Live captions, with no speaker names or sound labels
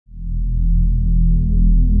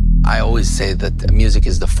I always say that music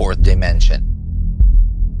is the fourth dimension.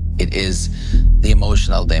 It is the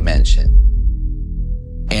emotional dimension.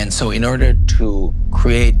 And so in order to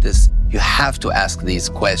create this, you have to ask these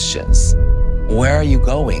questions. Where are you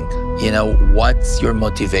going? You know, what's your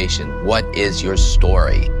motivation? What is your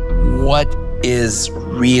story? What is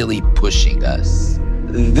really pushing us?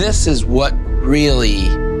 This is what really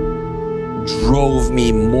drove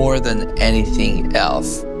me more than anything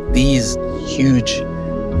else. These huge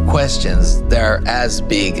questions, they're as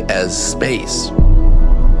big as space.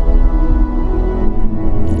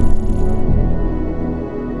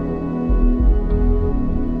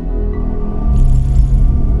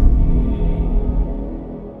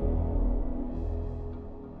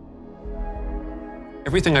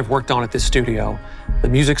 Everything I've worked on at this studio, the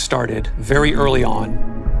music started very early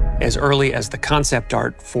on, as early as the concept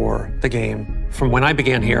art for the game. From when I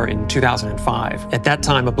began here in 2005. At that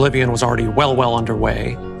time, Oblivion was already well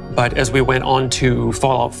underway. But as we went on to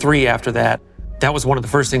Fallout 3 after that, that was one of the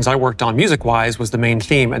first things I worked on music-wise was the main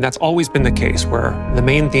theme. And that's always been the case, where the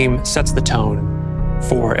main theme sets the tone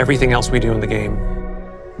for everything else we do in the game.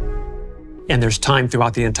 And there's time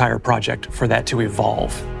throughout the entire project for that to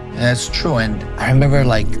evolve. That's true, and I remember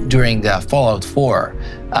like during the Fallout 4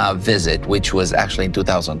 visit, which was actually in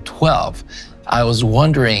 2012, I was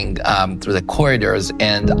wandering through the corridors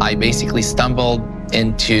and I basically stumbled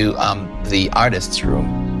into the artist's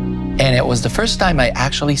room. And it was the first time I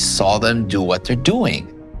actually saw them do what they're doing.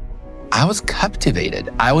 I was captivated.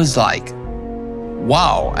 I was like,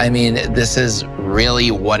 wow, I mean, this is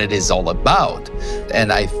really what it is all about.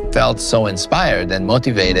 And I felt so inspired and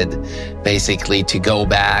motivated basically to go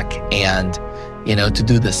back and, you know, to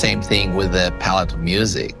do the same thing with the palette of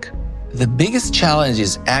music. The biggest challenge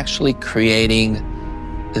is actually creating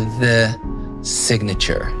the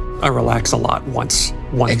signature. I relax a lot once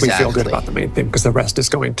Exactly. we feel good about the main theme, because the rest is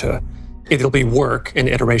going to, it'll be work and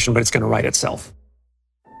iteration, but it's going to write itself.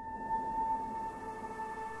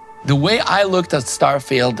 The way I looked at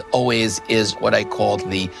Starfield always is what I called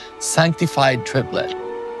the sanctified triplet,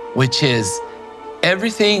 which is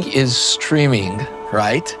everything is streaming,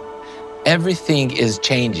 right? Everything is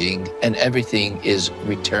changing and everything is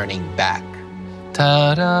returning back.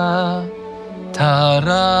 Ta-da,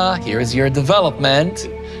 ta-da, here's your development,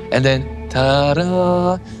 and then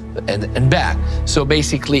ta-da, and back. So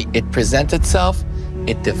basically it presents itself,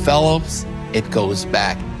 it develops, it goes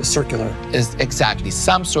back. The circular. Is exactly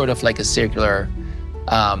some sort of like a circular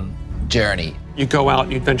journey. You go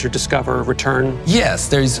out, you adventure, discover, return. Yes,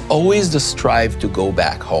 there's always the strive to go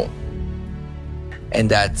back home. And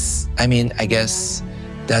that's, I mean, I guess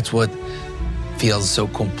that's what feels so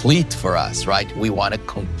complete for us, right? We want to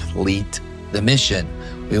complete the mission.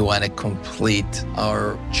 We want to complete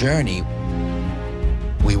our journey.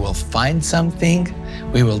 We will find something,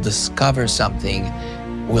 we will discover something,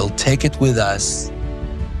 we'll take it with us,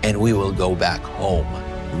 and we will go back home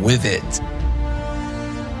with it.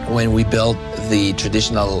 When we built the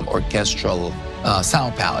traditional orchestral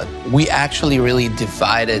sound palette, we actually really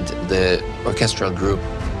divided the orchestral group.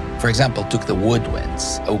 For example, took the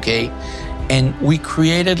woodwinds, okay? And we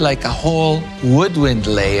created like a whole woodwind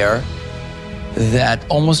layer that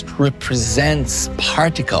almost represents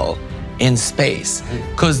particle in space,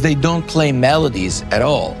 because they don't play melodies at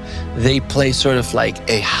all. They play sort of like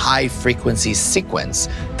a high frequency sequence,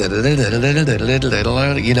 you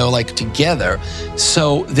know, like together.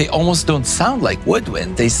 So they almost don't sound like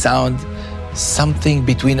woodwind. They sound something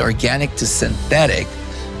between organic to synthetic.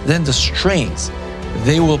 Then the strings,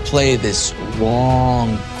 they will play this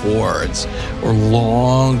long chords or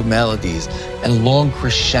long melodies and long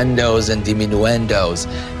crescendos and diminuendos.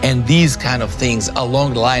 And these kind of things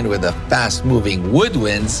along the line with the fast-moving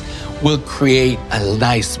woodwinds will create a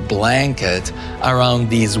nice blanket around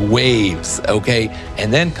these waves, okay?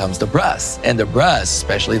 And then comes the brass. And the brass,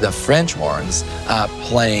 especially the French horns,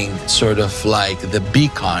 playing sort of like the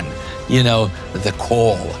beacon, you know, the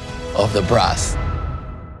call of the brass.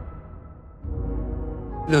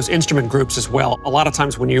 Those instrument groups as well. A lot of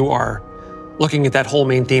times when you are looking at that whole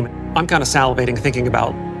main theme, I'm kind of salivating, thinking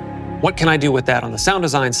about what can I do with that on the sound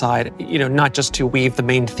design side, you know, not just to weave the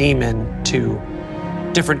main theme into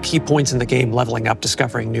different key points in the game, leveling up,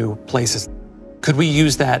 discovering new places. Could we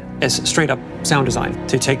use that as straight up sound design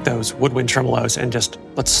to take those woodwind tremolos and just,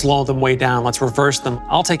 let's slow them way down, let's reverse them.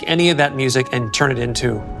 I'll take any of that music and turn it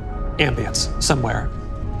into ambience somewhere.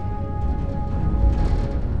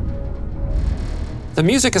 The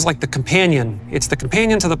music is like the companion. It's the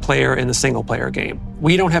companion to the player in the single-player game.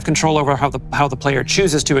 We don't have control over how the player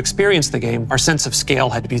chooses to experience the game. Our sense of scale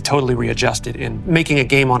had to be totally readjusted in making a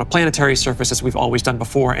game on a planetary surface as we've always done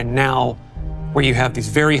before, and now where you have these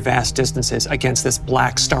very vast distances against this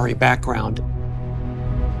black, starry background.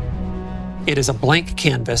 It is a blank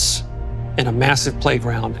canvas and a massive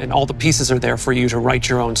playground, and all the pieces are there for you to write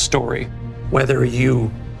your own story. Whether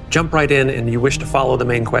you jump right in and you wish to follow the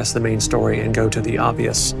main quest, the main story, and go to the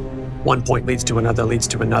obvious, one point leads to another, leads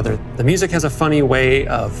to another. The music has a funny way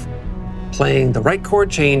of playing the right chord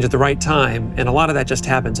change at the right time, and a lot of that just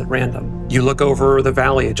happens at random. You look over the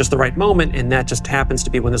valley at just the right moment, and that just happens to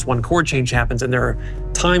be when this one chord change happens, and there are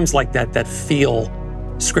times like that that feel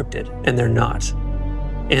scripted, and they're not.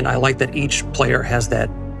 And I like that each player has that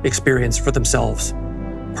experience for themselves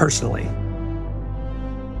personally.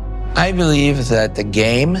 I believe that the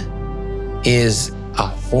game is a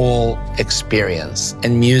whole experience,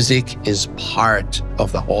 and music is part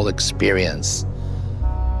of the whole experience.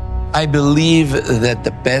 I believe that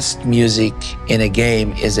the best music in a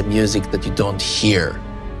game is a music that you don't hear,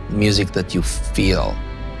 music that you feel.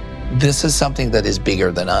 This is something that is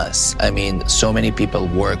bigger than us. I mean, so many people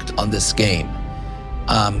worked on this game.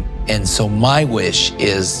 And so my wish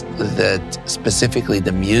is that specifically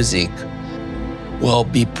the music will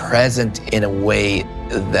be present in a way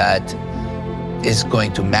that is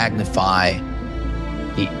going to magnify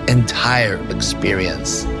the entire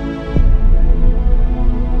experience.